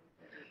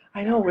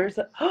 I know. Where's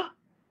it?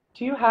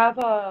 Do you have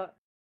a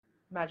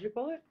Magic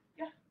Bullet?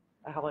 Yeah.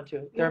 I have one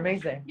too. They're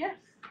amazing. Yes.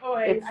 Oh,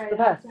 It's I the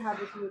have best. to have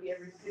a smoothie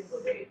every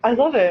single day. I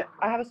love it.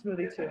 I have a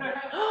smoothie too.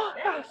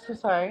 Oh, so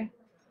sorry.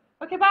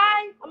 Okay,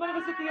 bye. I'm gonna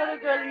visit the other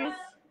girlies.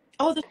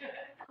 Oh, the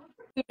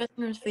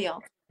listeners for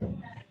y'all.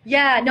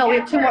 Yeah, no, we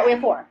have two more. We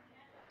have four.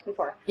 We have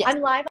four. Yes.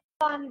 I'm live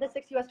on the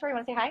 6 US tour. You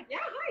want to say hi? Yeah,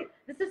 hi.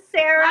 This is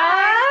Sarah.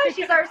 Hi.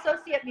 She's our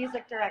associate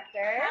music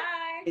director.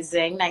 Hi.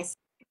 Amazing. Nice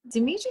to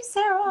meet you,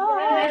 Sarah.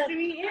 Nice to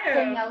meet you.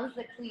 Danielle is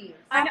the Cleves.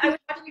 I was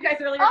watching you guys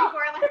earlier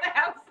before I left the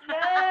house.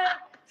 Yeah.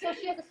 So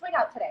she has a swing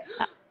out today.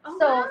 Oh,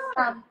 So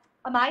wow.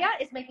 Amaya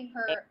is making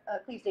her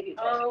Cleves debut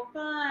today. Oh,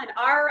 fun.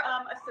 Our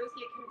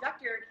associate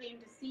conductor came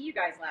to see you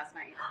guys last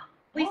night.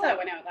 Lisa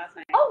went out last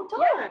night. Oh, dope.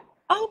 Yeah.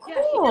 Oh, Yeah,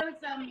 cool.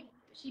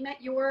 she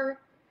met your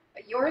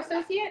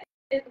associate.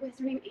 Was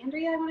her name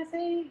Andrea, I want to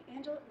say?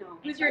 Angela? No.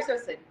 Who's your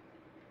associate?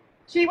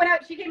 She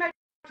came out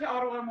to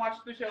Ottawa and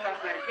watched the show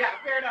last night. Yeah,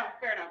 fair enough.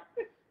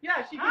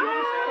 Yeah, she came to the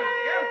show.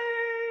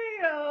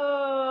 Hi.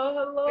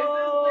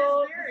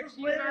 Hello. This is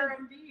Liz Barrett. She's our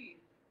MD.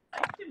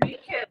 Nice to meet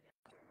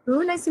you.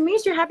 Ooh, nice to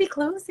meet you. Happy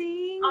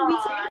closing.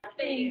 Aw,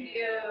 thank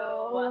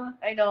you.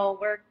 I know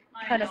we're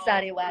I kind of know,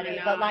 saddy I waddy,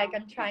 know. but like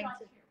I'm trying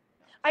to.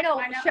 I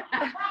know.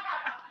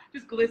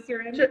 Just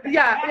glycerin.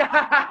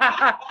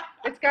 Yeah.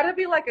 It's got to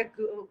be like a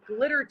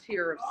glitter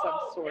tear of some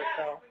sort,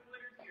 though.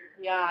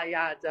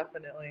 Yeah,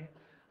 definitely.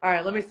 All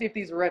right, let me see if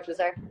these wretches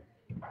are.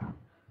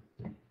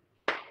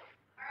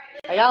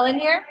 Are y'all in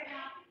here?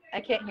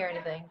 I can't hear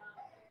anything.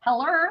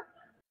 Hello? I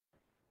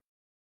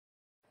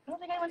don't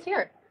think anyone's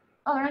here.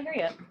 Oh, they're not here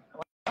yet.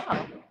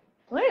 Wow.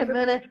 Wait a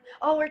minute.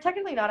 Oh, we're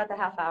technically not at the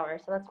half hour,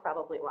 so that's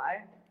probably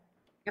why.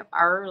 You're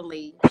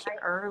early.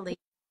 Early.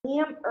 I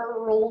am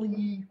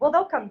early. Well,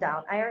 they'll come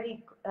down. I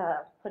already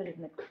put it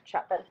in the group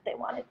chat that if they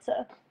wanted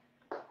to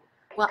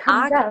Well,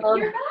 come down.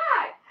 You're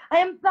back. I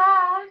am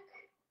back.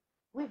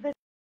 We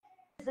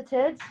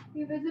visited.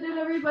 You visited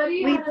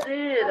everybody. We had a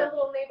did.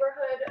 little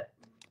neighborhood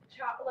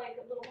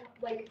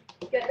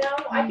get down.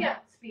 I can't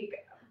speak.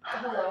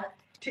 Hello.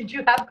 Did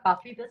you have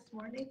coffee this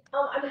morning?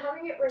 I'm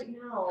having it right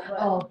now. But,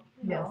 Oh,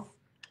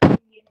 yes.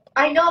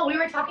 I know. We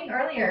were talking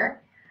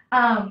earlier.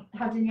 How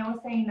Danielle was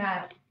saying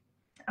that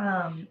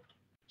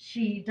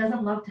she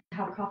doesn't love to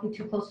have coffee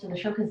too close to the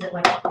show because it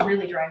like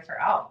really dries her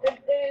out. It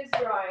is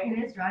dry. It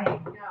is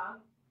drying. Yeah.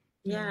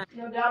 Yeah.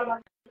 No doubt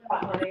about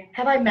that, honey.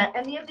 Have I met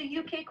any of the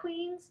UK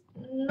queens?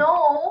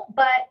 No,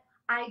 but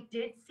I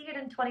did see it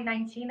in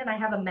 2019, and I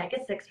have a Mega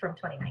 6 from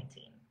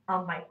 2019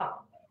 on my phone.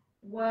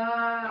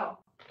 Wow.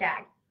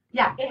 Gag.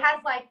 Yeah, it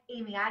has like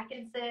Amy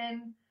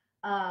Atkinson,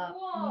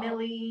 Whoa.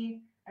 Millie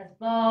as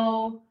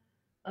Bo,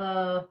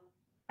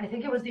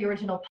 think it was the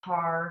original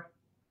Par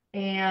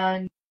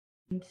and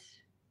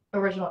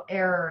original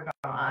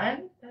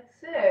Aragon. That's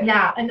sick.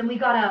 Yeah, and then we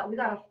got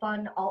a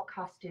fun alt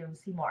costume,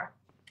 Seymour.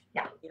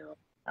 Yeah.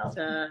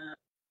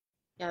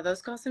 Yeah,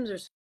 those costumes are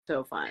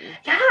so fun.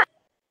 Yeah,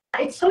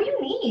 it's so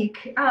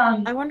unique.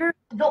 I wonder.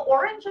 The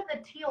orange and the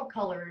teal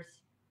colors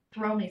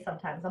throw me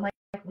sometimes. I'm like,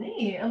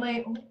 wait,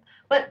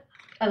 but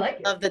I like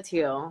it. Love the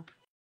teal.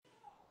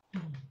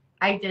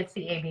 I did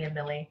see Amy and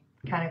Millie.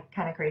 Kind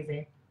of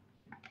crazy.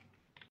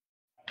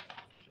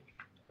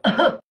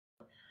 Oh,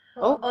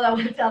 that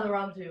went down the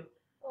wrong tube.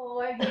 Oh,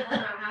 I hate when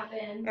that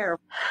happens.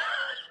 Careful.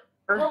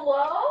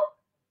 Hello?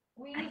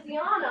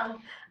 Louisiana.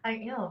 I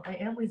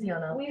am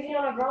Louisiana.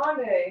 Louisiana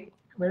Grande.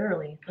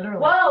 Literally.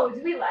 Whoa,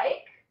 do we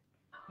like?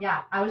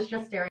 Yeah, I was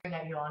just staring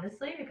at you,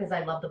 honestly, because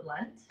I love the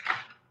blend.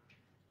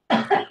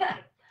 Am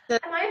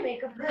I a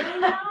makeup girly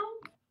now?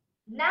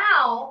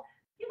 Now,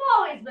 you've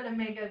always been a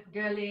makeup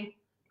girly.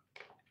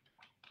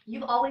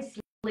 You've always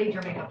slayed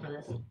your makeup for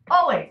this.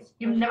 Always.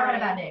 You've never had a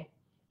bad day.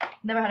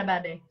 Never had a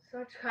bad day.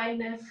 Such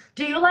kindness.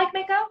 Do you like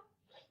makeup?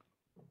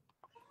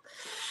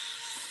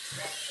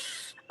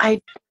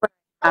 I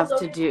have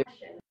to do.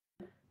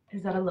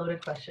 Is that a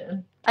loaded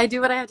question? I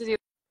do what I have to do,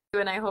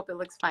 and I hope it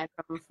looks fine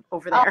from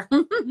over there.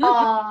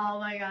 Oh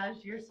my gosh,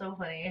 you're so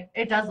funny.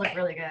 It does look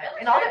really good.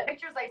 In all the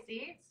pictures I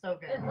see, it's so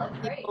good. It looks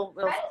great. People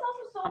will- That is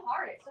also so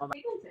hard. It's so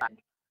pigmented.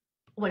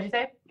 What'd you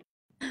say?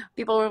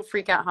 People will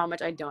freak out how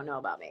much I don't know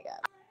about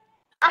makeup.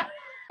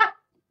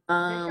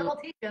 Makeup will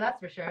teach you, that's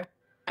for sure.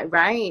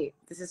 Right.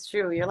 This is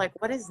true. You're like,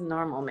 what is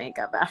normal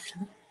makeup after?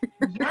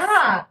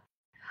 Yeah.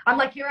 I'm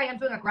like, here I am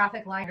doing a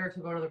graphic liner to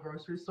go to the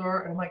grocery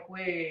store, and I'm like,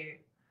 wait.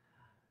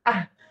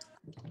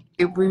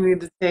 We need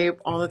the tape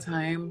all the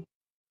time.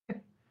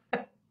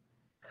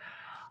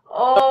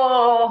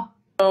 Oh.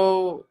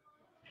 So,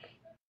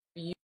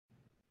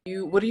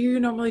 you what do you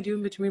normally do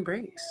in between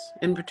breaks,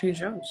 in between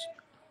shows?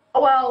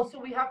 Well, so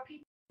we have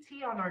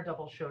PT on our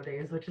double show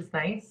days, which is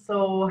nice.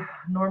 So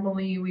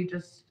normally we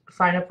just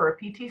sign up for a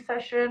PT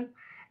session.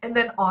 And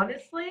then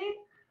honestly,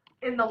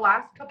 in the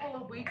last couple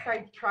of weeks,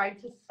 I've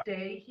tried to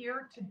stay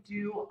here to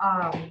do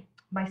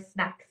my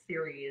snack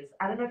series.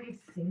 I don't know if you've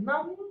seen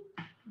them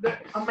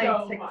on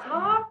my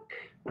TikTok.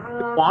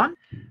 Want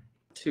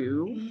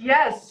to?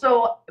 Yes.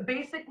 So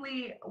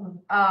basically,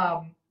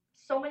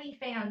 So many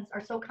fans are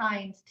so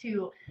kind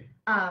to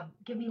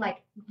give me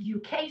like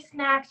UK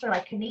snacks or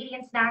like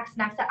Canadian snacks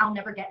that I'll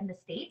never get in the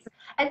States.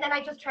 And then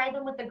I just try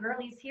them with the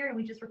girlies here and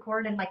we just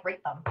record and like rate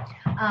them.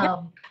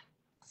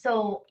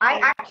 So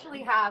I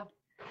actually have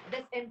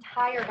this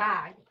entire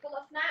bag full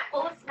of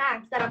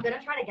snacks that I'm going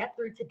to try to get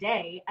through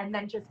today and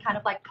then just kind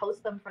of like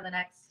post them for the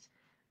next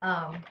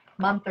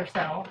month or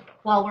so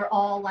while we're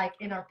all like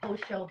in our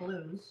post-show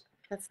blues.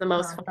 That's the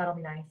most fun. That'll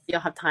be nice. You'll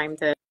have time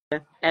to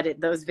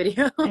edit those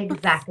videos.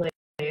 Exactly.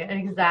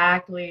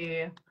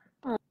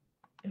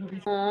 It'll be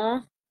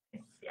Aww.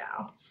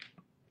 yeah.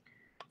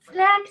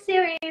 Snack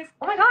series.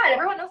 Oh my god,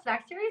 everyone knows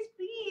snack series?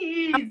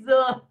 Please.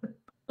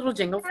 Little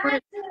jingle for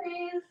it.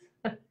 Series.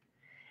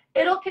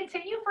 It'll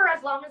continue for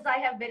as long as I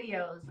have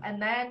videos, and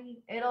then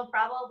it'll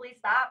probably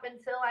stop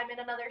until I'm in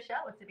another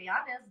show, to be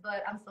honest,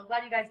 but I'm so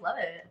glad you guys love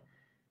it.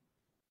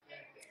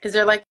 Is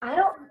there like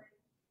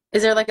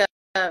I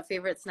a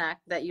favorite snack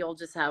that you'll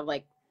just have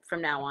like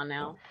from now on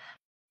now?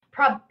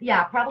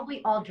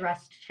 Probably all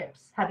dressed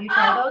chips. Have you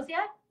tried those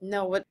yet?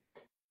 No, what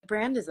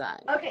brand is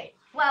that? Okay,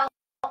 well,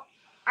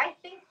 I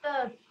think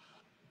the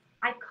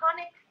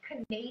iconic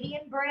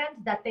Canadian brand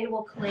that they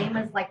will claim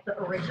as like the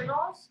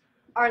originals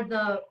are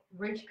the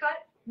Ridge Cut.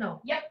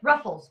 No. Yep.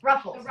 Ruffles. The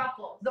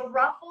Ruffles. The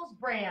Ruffles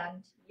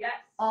brand. Yes.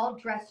 All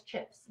dressed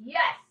chips.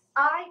 Yes.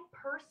 I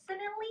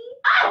personally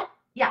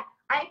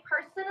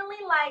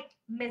like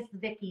Miss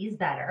Vicky's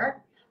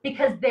better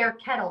because they're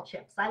kettle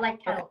chips. I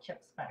like kettle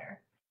chips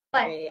better.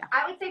 But Yeah.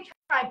 I would say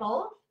try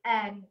both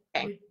and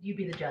you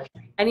be the judge.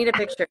 I need a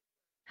picture.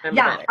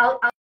 Yeah,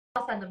 I'll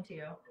send them to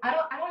you. I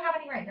don't have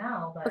any right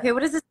now, but Okay,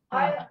 what is this?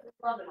 I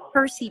love it all.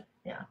 Percy.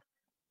 Yeah.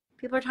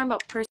 People are talking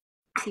about Percy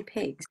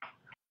pigs.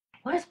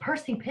 What is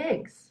Percy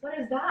Pigs? What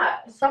is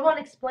that? Someone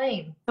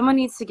explain. Someone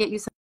needs to get you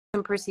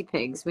some Percy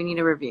pigs. We need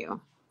a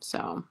review.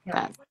 So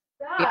Yeah.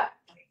 That.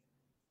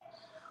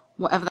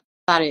 whatever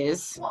that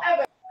is.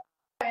 Whatever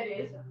it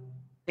is.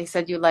 They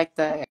said you like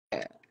the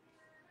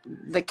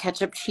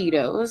ketchup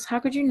Cheetos. How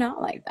could you not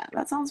like that?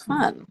 That sounds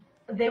fun.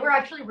 They were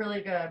actually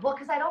really good. Well,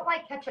 because I don't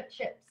like ketchup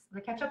chips.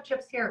 The ketchup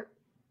chips here,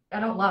 I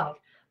don't love.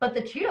 But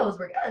the Cheetos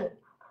were good.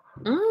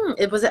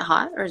 Was it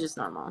hot or just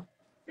normal?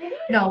 Maybe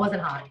No, it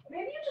wasn't hot.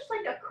 maybe you just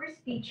like a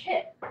crispy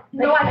chip.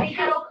 No, Like I a think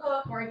kettle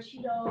cook or a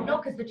Cheeto. No,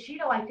 because the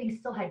Cheeto, I think,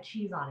 still had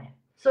cheese on it.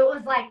 So it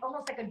was like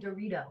almost like a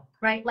Dorito,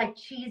 right? Like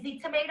cheesy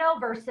tomato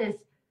versus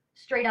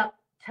straight up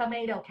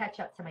tomato,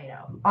 ketchup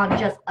tomato on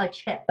just a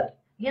chip,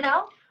 you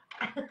know?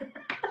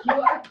 You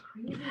are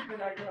crazy for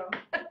that, girl.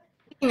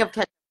 Speaking of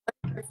ketchup,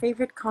 what's your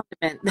favorite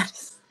condiment?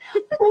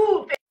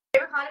 Ooh,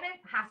 favorite condiment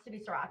has to be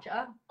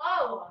sriracha.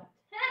 Oh,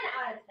 10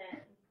 out of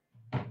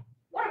 10.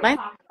 What are we Mine-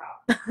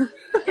 talking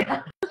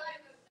about?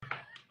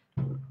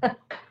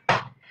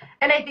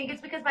 And I think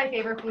it's because my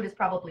favorite food is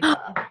probably pho.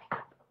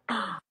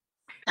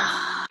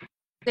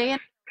 Stay in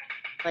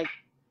like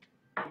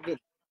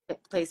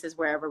places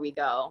wherever we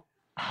go.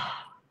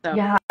 So.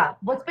 Yeah.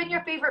 What's been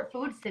your favorite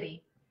food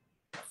city?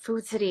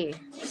 Food city.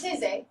 Did you say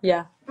Zay?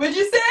 Yeah. What'd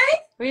you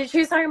say? She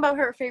was talking about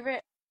her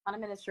favorite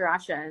condiment is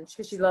sriracha, and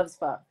because she loves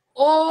pho.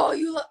 Oh,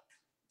 you love.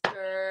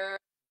 Girl,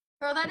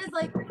 that is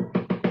like.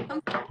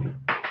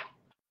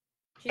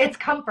 It's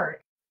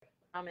comfort.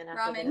 Ramen.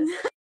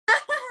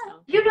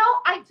 You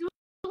know, I do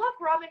love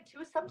ramen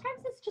too.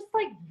 Sometimes it's just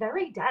like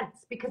very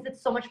dense because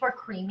it's so much more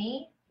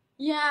creamy.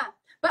 Yeah,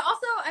 but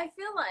also I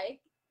feel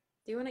like.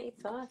 Do you want to eat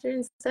pho after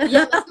instead?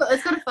 Yeah, let's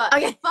go to pho.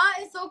 Okay.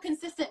 Pho is so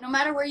consistent no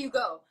matter where you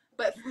go,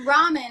 but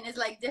ramen is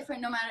like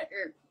different no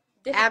matter.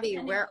 Abby,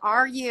 where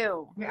are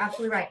you? You're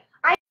absolutely right.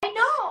 I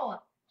know.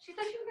 She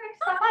said she was going to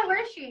stop by.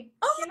 Where is she?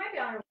 She might be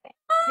on her way.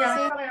 Yeah,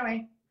 she's on her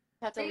way.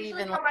 Have to They leave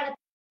usually in come right at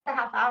the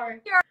half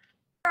hour.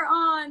 They're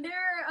on.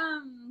 They're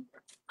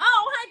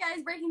Oh, hi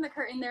guys! Breaking the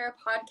curtain. They're a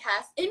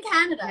podcast in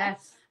Canada.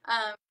 Yes.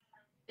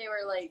 They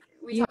were like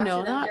we You talked know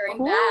to them that? during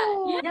Cool.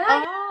 that.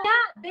 Yeah,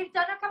 yeah. They've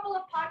done a couple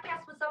of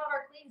podcasts with some of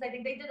our queens. I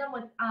think they did them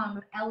with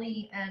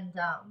Ellie and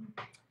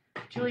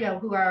Julia,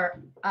 who are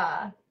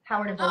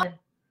Howard and Berlin.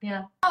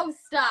 Yeah. Oh,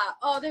 stop!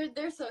 Oh,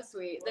 they're so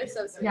sweet. They're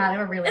so sweet. Yeah, they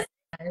were really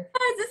nice.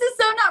 This is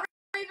so not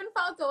Raven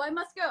Falco. I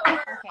must go. Okay. All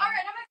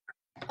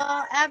right,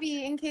 Well,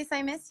 Abby, in case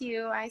I miss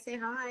you, I say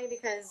hi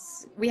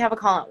because we have a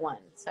call at 1.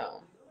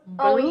 So.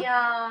 Oh Boo.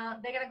 yeah,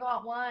 they gotta go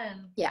at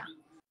 1. Yeah.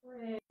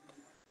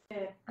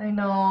 I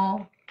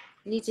know.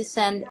 Need to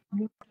send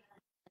an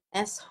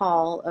S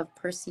haul of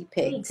Percy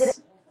pigs. Did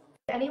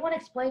anyone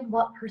explain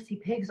what Percy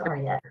pigs are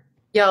yet?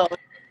 Yo,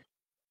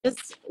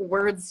 just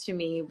words to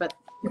me, but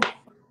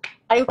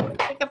I will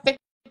take a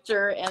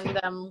picture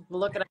and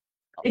look it up.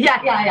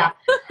 Yeah.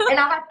 And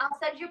I'll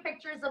send you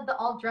pictures of the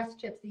all dressed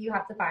chips that you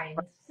have to find.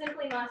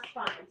 Simply must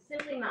find.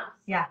 Simply must.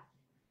 Yeah.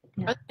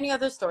 Are there any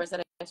other stores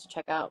that I should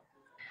check out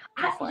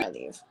before I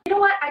leave? You know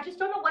what? I just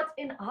don't know what's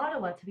in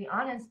Ottawa, to be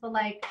honest. But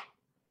like,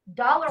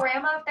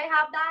 Dollarama, if they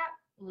have that,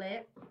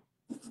 lit.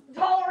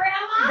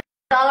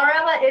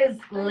 Dollarama is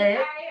lit.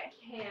 I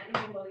can't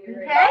handle you.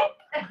 Okay.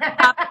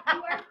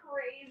 You are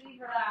crazy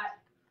for that.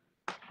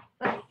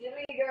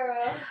 Silly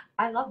girl.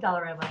 I love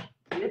Dollarama.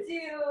 Me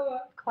too.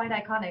 Quite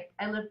iconic.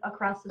 I live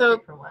across the So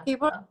street from one.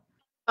 people so.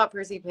 about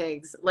Percy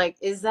pigs. Like,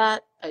 is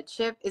that a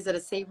chip? Is it a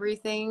savory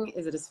thing?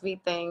 Is it a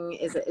sweet thing?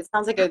 It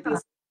sounds like it would be.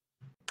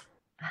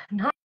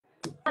 Not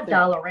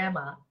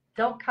Dollarama.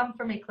 Don't come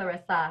for me,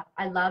 Clarissa.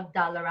 I love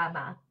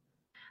Dollarama.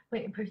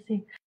 Wait,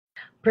 Percy.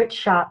 Brit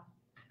shop.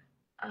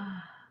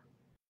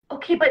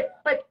 Okay,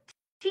 but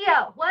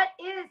Tia, what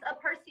is a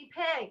Percy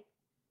pig?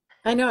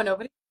 I know,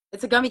 nobody.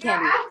 It's a gummy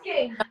candy.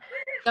 Asking.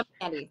 Gummy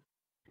candy.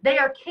 They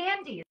are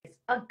candies.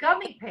 A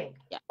gummy pig.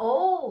 Yeah.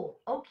 Oh,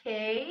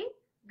 okay.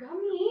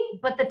 Gummy?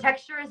 But the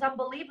texture is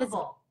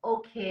unbelievable.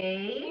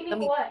 Okay. You mean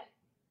Gummy what?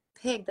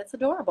 pig. That's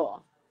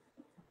adorable.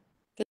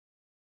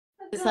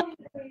 It's like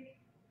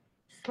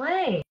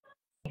Slay.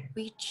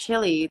 sweet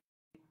chili.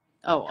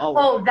 Oh.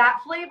 Oh,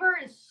 that flavor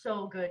is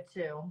so good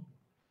too.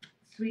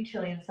 Sweet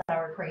chili and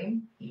sour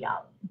cream.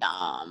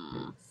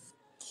 Yum.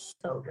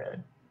 So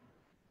good.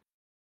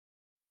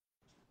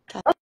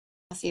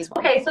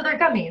 Okay, so they're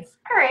gummies.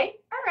 All right.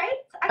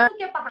 I can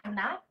get behind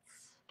that.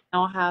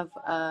 I'll have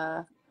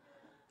a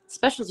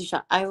specialty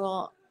shop. I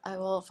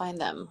will find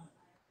them.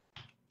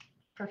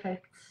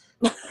 Perfect.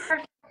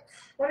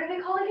 What are they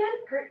called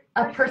again?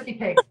 A Percy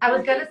pig. I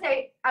was gonna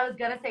say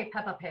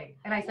Peppa Pig,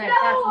 and I said No,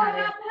 that's not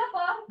it.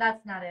 Peppa.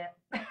 That's not it.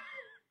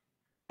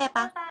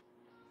 Peppa.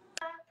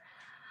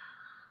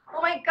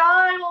 Oh my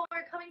God! Well,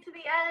 we're coming to the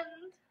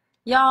end.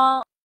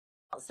 Y'all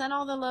send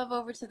all the love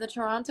over to the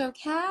Toronto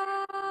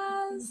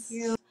cast. Thank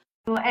you.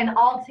 And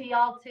all to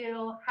y'all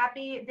too.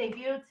 Happy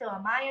debut to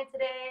Amaya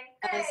today.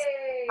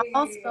 Hey.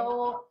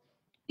 Also,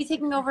 be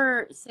taking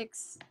over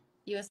 6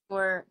 US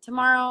tour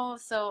tomorrow.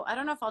 So I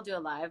don't know if I'll do a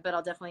live, but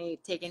I'll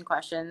definitely take in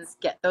questions.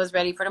 Get those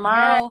ready for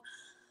tomorrow.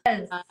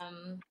 Yes.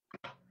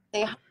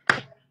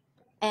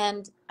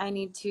 And I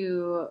need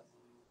to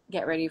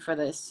get ready for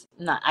this.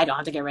 I don't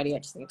have to get ready. I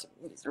just need to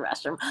use the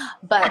restroom.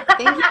 But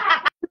thank you.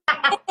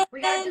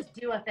 We gotta just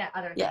do that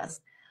other thing. Yes.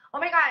 Oh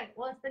my God.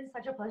 Well, it's been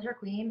such a pleasure,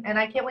 Queen. And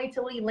I can't wait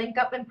till we link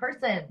up in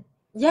person.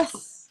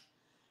 Yes.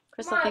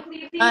 Krystal, Come on, thank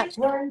you please. so much.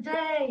 One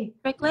day.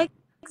 Break legs,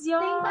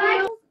 y'all.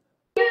 Thank you.